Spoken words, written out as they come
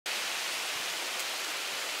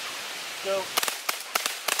Go.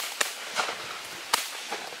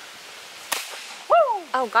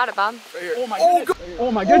 Oh, got it, Bob. Right here. Oh my goodness.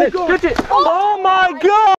 Oh my goodness. Oh, Catch it. Oh my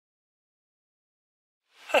god.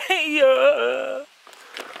 Hey,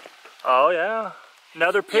 oh yeah.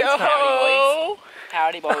 Another pigeon. Howdy, boys.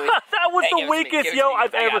 Howdy, boys. That was Hey, the weakest yo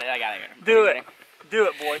I've ever. I got it. Do it. Do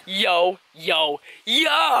it, boy. Yo.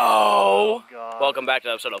 Oh, God. Welcome back to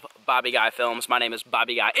an episode of Bobby Guy Films. My name is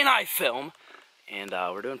Bobby Guy, and I film. And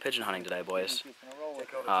we're doing pigeon hunting today, boys.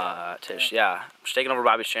 Tish, yeah. I'm just taking over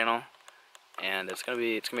Bobby's channel, and it's gonna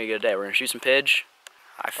be a good day. We're gonna shoot some pigeon.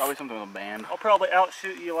 Probably something with a band. I'll probably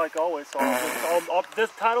outshoot you like always. So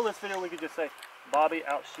this title of this video, we could just say Bobby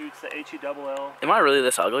outshoots the HE-double-L. Am I really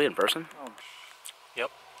this ugly in person? Oh.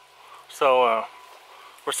 Yep. So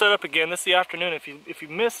we're set up again. This is the afternoon. If you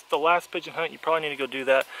missed the last pigeon hunt, you probably need to go do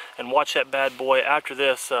that and watch that bad boy after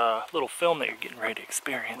this little film that you're getting ready to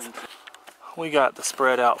experience. We got the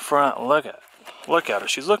spread out front. Look at her.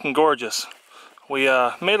 She's looking gorgeous. We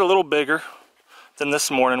made it a little bigger than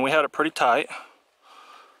this morning. We had it pretty tight.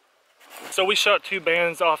 So we shot 2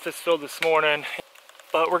 bands off this field this morning,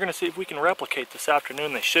 but we're gonna see if we can replicate this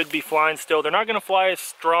afternoon. They should be flying still. They're not gonna fly as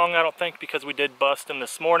strong, I don't think, because we did bust them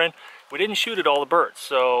this morning. We didn't shoot at all the birds,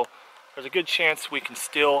 so there's a good chance we can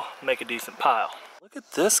still make a decent pile. Look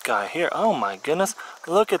at this guy here. Oh my goodness.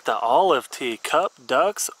 Look at the olive tea cup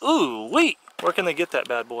ducks. Ooh wee. Where can they get that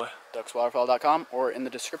bad boy? DUXwaterfowl.com or in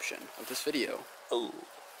the description of this video. Ooh.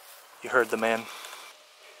 You heard the man.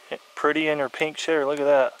 Pretty in her pink chair. Look at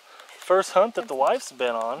that. First hunt that the wife's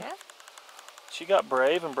been on. Yeah. She got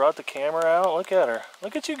brave and brought the camera out. Look at her.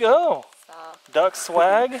 Look at you go. Stop. Duck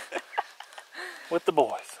swag with the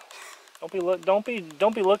boys. Don't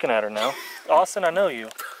be looking at her now. Austin, I know you.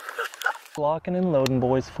 Locking and loading,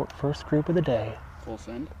 boys, for first group of the day. Full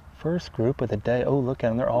send. First group of the day. Oh, look at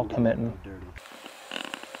them. They're all committing.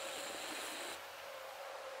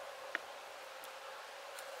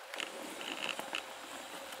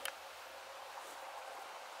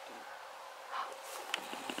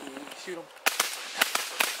 Shoot him.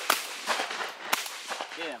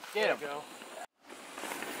 Get him. Go. Oh,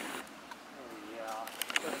 yeah.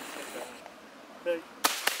 Hey.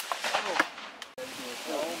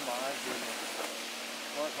 Oh my goodness.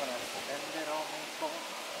 What gonna send it on me, boy?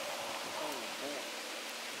 Oh boy.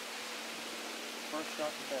 First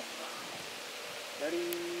shot to best. Ready?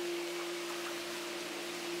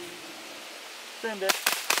 Send it.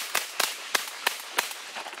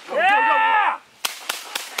 Go, yeah!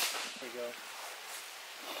 There we go.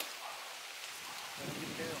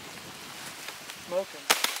 Smoking.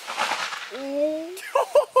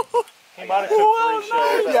 He might have took 3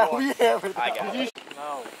 shots. Yeah, we have it. I got it.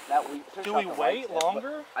 No. That Do we wait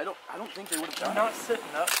longer? I don't think they would have They're done not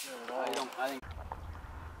sitting up there at all. I think.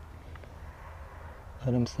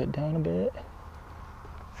 Let them sit down a bit.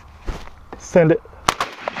 Send it.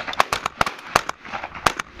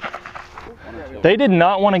 They did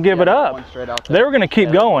not want to give it up. They were going to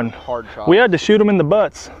keep going. We had to shoot them in the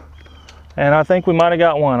butts. And I think we might have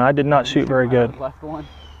got one. I did not shoot very good. Left one.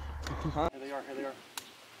 Here they are.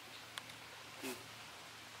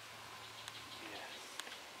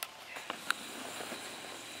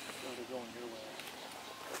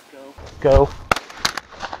 Go.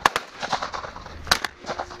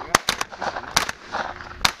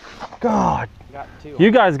 God,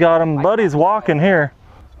 you guys got him. Buddy's walking here.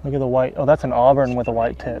 Look at the white. Oh, that's an auburn with a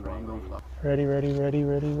white tip.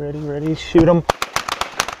 Ready. Shoot him.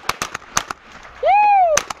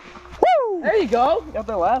 Woo! There you go. You got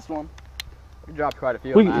the last one. We dropped quite a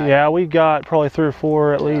few. Yeah, we got probably 3 or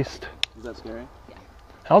 4 at least. Is that scary? Yeah.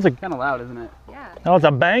 That was Kind of loud, isn't it? Yeah. That was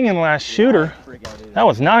a banging last shooter. That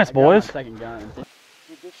was nice, boys. Second gun. Dude,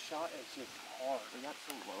 this shot is just hard. We got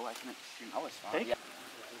so low, I couldn't shoot. I was fine. Yeah.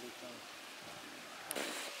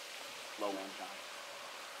 Low one shot.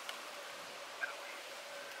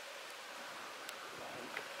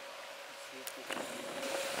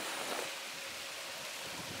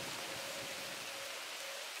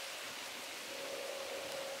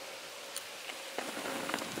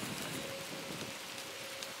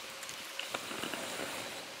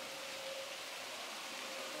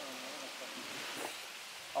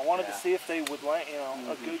 I wanted to see if they would land,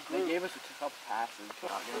 a good group. They gave us a couple passes. I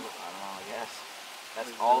don't know, I guess.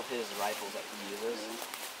 That's all of his rifles that he uses.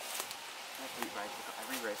 Every rifle,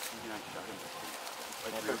 you know, shot him.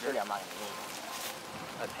 Like, I'm pretty sure I'm not gonna use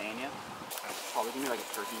it. A Tanya? Probably give me like a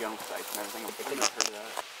turkey gun with sights and everything. I've never heard of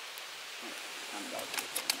that.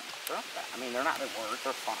 I mean, they're not the worst.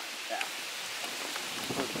 They're fine. Yeah.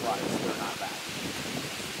 For the price, they're not bad.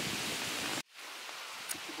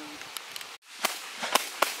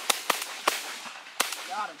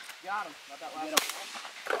 Got him. Got that last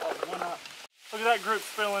one. Oh, one up. Look at that group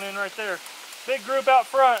filling in right there. Big group out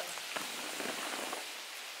front.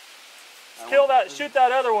 Kill that, shoot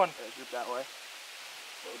that other one. Group that way.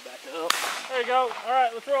 Load back up. There you go. All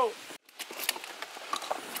right, let's roll.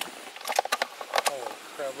 Holy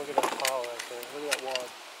crap, look at that pile right there. Look at that wad.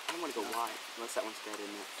 I don't want to go wide unless that one's dead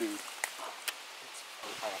in there. Dude.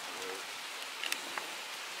 It's high off the road.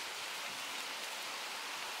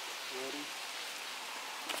 Ready?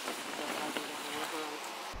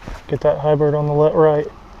 Get that hybrid on the left, right.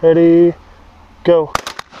 Ready, go.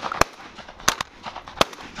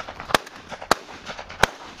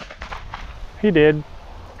 He did.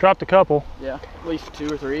 Dropped a couple. Yeah, at least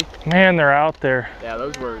 2 or 3. Man, they're out there. Yeah,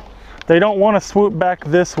 those were. They don't want to swoop back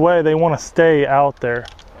this way. They want to stay out there.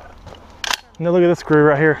 Now look at this group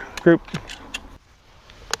right here. Group.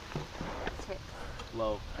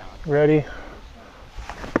 Low. Ready.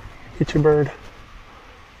 Get your bird.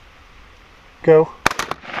 Go.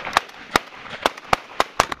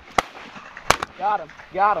 Got him.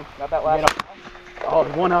 Got him. Got that last one. Oh,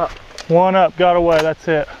 one up. One up. Got away. That's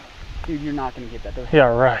it. Dude, you're not going to get that. Yeah,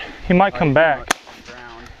 right. He might come back.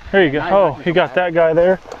 There you go. Oh, he got that guy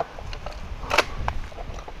there.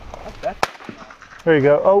 There you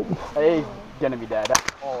go. Oh. He's going to be dead.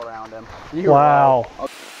 That's all around him. Wow. I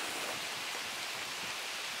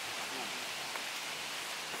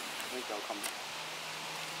think they'll come.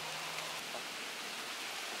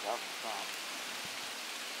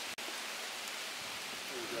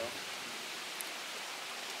 There you go.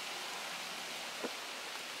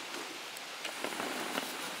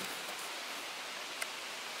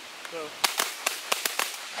 Go.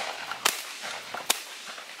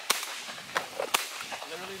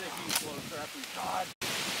 Literally, they keep closer after you. God.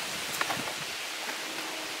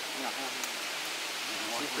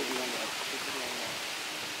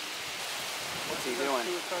 What's he doing?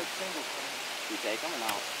 You take him or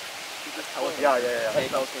no? Yeah. Take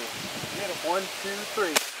him. Get him. 1, 2,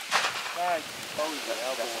 3. Nice. Oh, he's got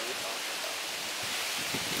elbow.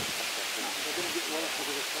 They're going to get one over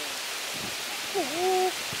the thing.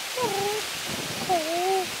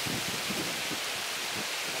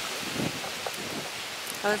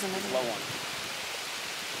 That was amazing. Low one.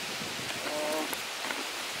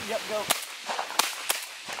 Yep, go.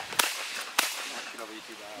 Not shoot over you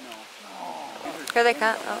too bad. No. Here they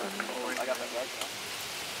come. Oh. I got that right now.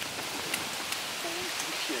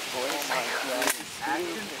 Shit, boy. Oh my god.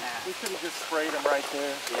 Action packed. We could have just sprayed him right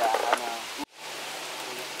there. Yeah, I know.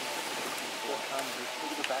 Look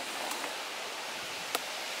at the back.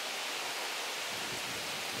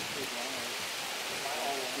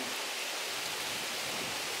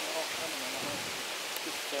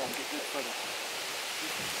 Get this further.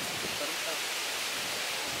 Let him come.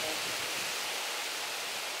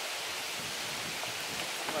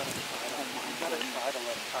 You gotta try to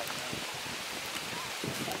let him tighten out.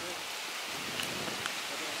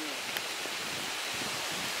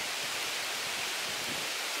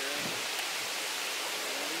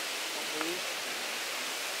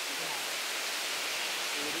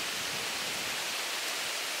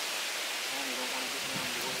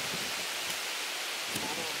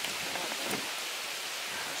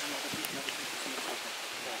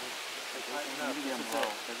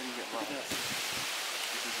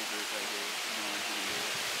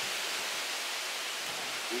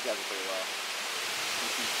 These guys are pretty low.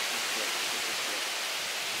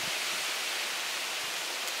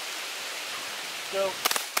 Go.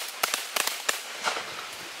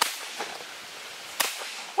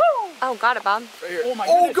 Oh, got it, Bob. Right here. Oh my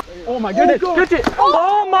goodness. Oh my goodness. Catch it.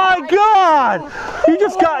 Oh my god! He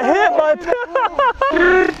just got hit by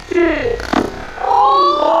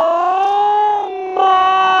Oh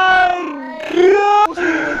my god!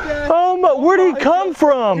 Oh my, where'd he come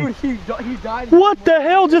from? Dude, he died. What the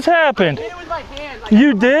hell just happened? I hit it with my hand. Like,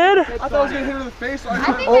 You did? I thought I was gonna hit her in the face. So I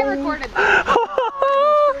think I recorded that.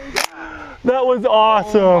 That was oh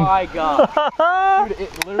awesome. my god. Dude,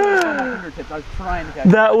 it literally was on my fingertips. I was trying to catch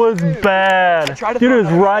it. That was bad. Dude, it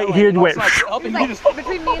was right here. It went. Up and you just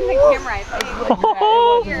Between me and the camera, I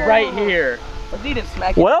think. right here. But he didn't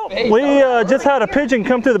smack it Well, in the face. we just had a pigeon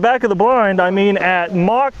come to the back of the blind. I mean, at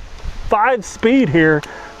Mach 5 speed here.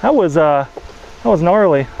 That was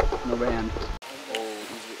gnarly. No band. Oh,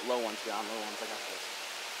 these low ones, John. Low ones. I got this.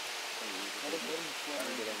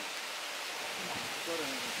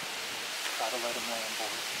 Gotta let him land,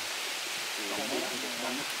 boys.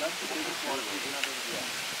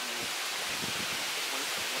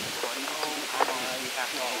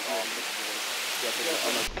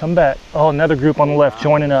 Come back. Oh, another group on the left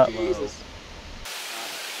joining up.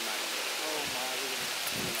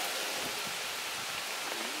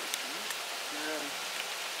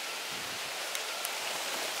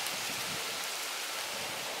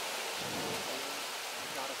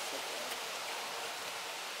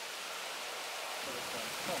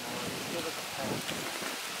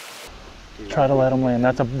 Try to let them land.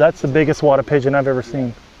 That's the biggest water pigeon I've ever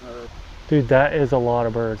seen. Dude, that is a lot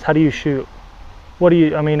of birds. How do you shoot? What do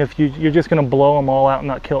you, I mean, if you're just gonna blow them all out and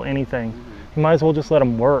not kill anything, you might as well just let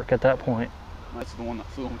them work at that point. That's the one that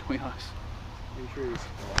flew in between us. Are you sure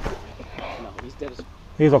no, he's dead as...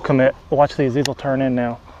 These will commit. Watch these will turn in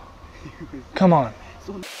now. Come on.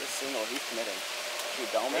 This single, he's committing. Should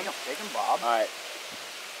we dome him? Take him, Bob. Alright.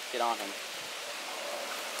 Get on him.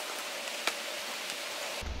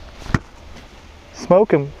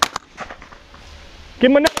 Smoke him.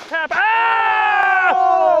 Give him another tap. Ah!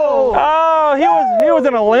 Oh, he was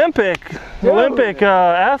an Olympic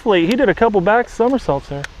athlete. He did a couple back somersaults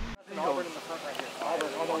there. Auburn in the front right here.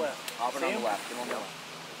 Auburn on the left. Auburn on the left. Get on the left.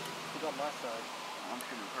 He's on my side. I'm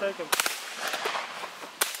shooting her. Take him.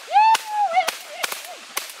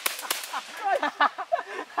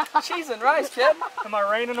 Cheese and rice, Chip. Am I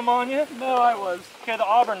raining them on you? No, I was. Okay, the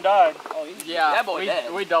Auburn died. Oh, yeah, that boy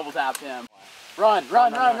dead. We double tapped him. Run,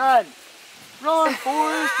 run, run, run. Run,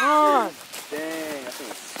 Forrest, run. Dang, that thing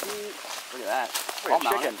is sweet. Look at that. I'll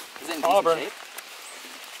mount it. Is it in decent shape?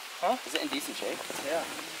 Huh? Is it in decent shape? Yeah.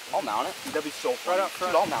 I'll mount it. That'd be so fun. Right up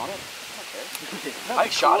front. Dude, I'll mount it. Okay. I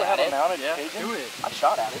shot at it. Yeah. Do it. I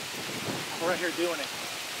shot at it. We're right here doing it.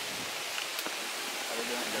 Are we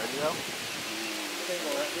doing it dirty though?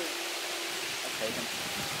 Single right here. I'll take him.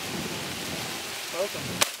 Smoke him.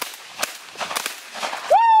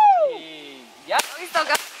 Woo! Yep. We still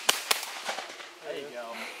got. There you go.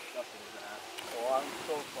 Oh, I'm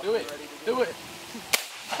so Do it. Do it.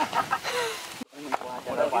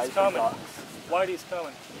 He's coming. Whitey's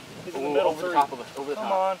coming. He's in the middle. Over the top of us. Over the Come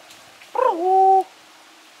top. on.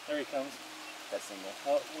 There he comes. That single.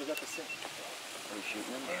 Oh, we got the single. Are we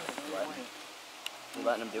shooting him? We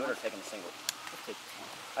letting him do it or taking the single?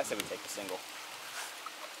 I say we take the single.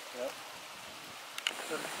 Yep.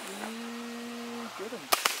 Get him.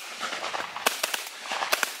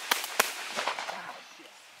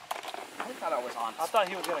 I thought I was on. I thought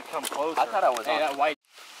he was going to come closer. I thought I was on. that white.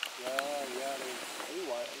 Yeah, there's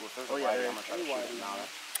white. Well, if there's a white, I'm going to try to shoot it now. I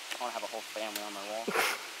want to have a whole family on my wall.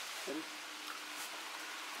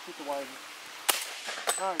 Shoot the white.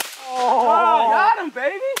 Nice. Oh, got him,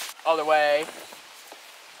 baby! Other way.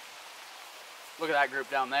 Look at that group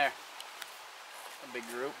down there. A big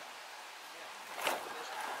group.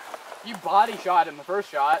 You body shot him the first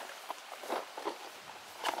shot.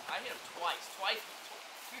 I hit him twice.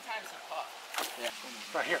 Two times he puffed. Yeah.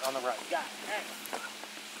 Right here on the right. Yeah.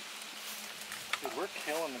 Dude, we're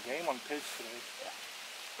killing the game on pitch today. Yeah.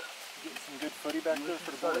 Getting some good footy back there for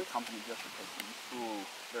the started boys. a company just for pigeons. Ooh,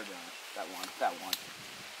 they're doing it. That one.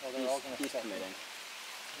 Oh, they're all gonna He's set committing.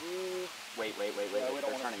 Ooh. Wait. Yeah, we They're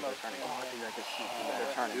don't wanna turning. smoke. They're turning. Oh, I think I could smoke through that.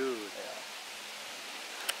 They're turning. Dude. Yeah.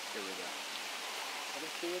 Here we go. Let us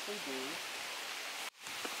see what they do.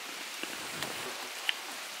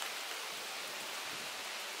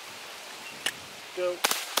 Go.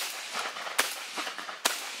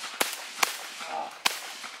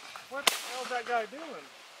 What the hell is that guy doing?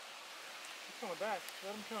 He's coming back.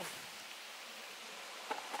 Let him come.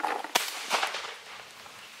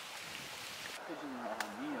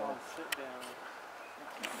 Oh, sit down.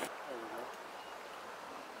 There we go.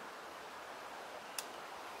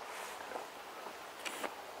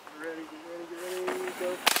 Get ready, go.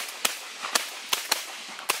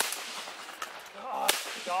 God,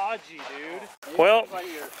 dodgy, dude. Well,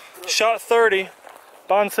 shot 30.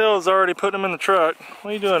 Bonsel's already putting him in the truck.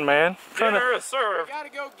 What are you doing, man? Trying to serve. Gotta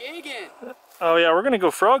go gigging. Oh yeah, we're gonna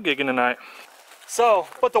go frog gigging tonight. So,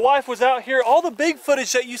 but the wife was out here. All the big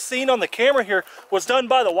footage that you've seen on the camera here was done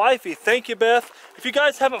by the wifey. Thank you, Beth. If you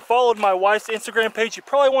guys haven't followed my wife's Instagram page, you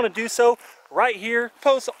probably want to do so right here.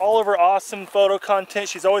 Posts all of her awesome photo content.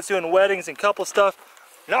 She's always doing weddings and couple stuff.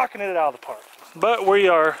 Knocking it out of the park. But we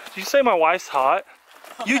are, did you say my wife's hot?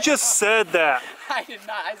 You just said that. I did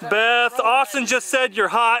not. I said Beth, Austin just said you're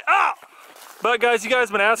hot. Ah! But guys, you guys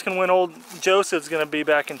have been asking when old Joseph's gonna be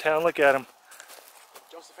back in town. Look at him.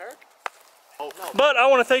 Joseph Eric? But I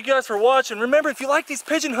want to thank you guys for watching. Remember, if you like these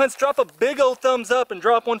pigeon hunts, drop a big old thumbs up and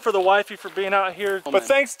drop one for the wifey for being out here. But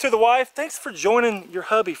thanks to the wife, thanks for joining your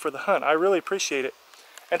hubby for the hunt. I really appreciate it.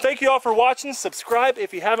 And thank you all for watching. Subscribe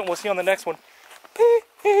if you haven't. We'll see you on the next one.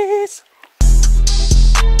 Peace.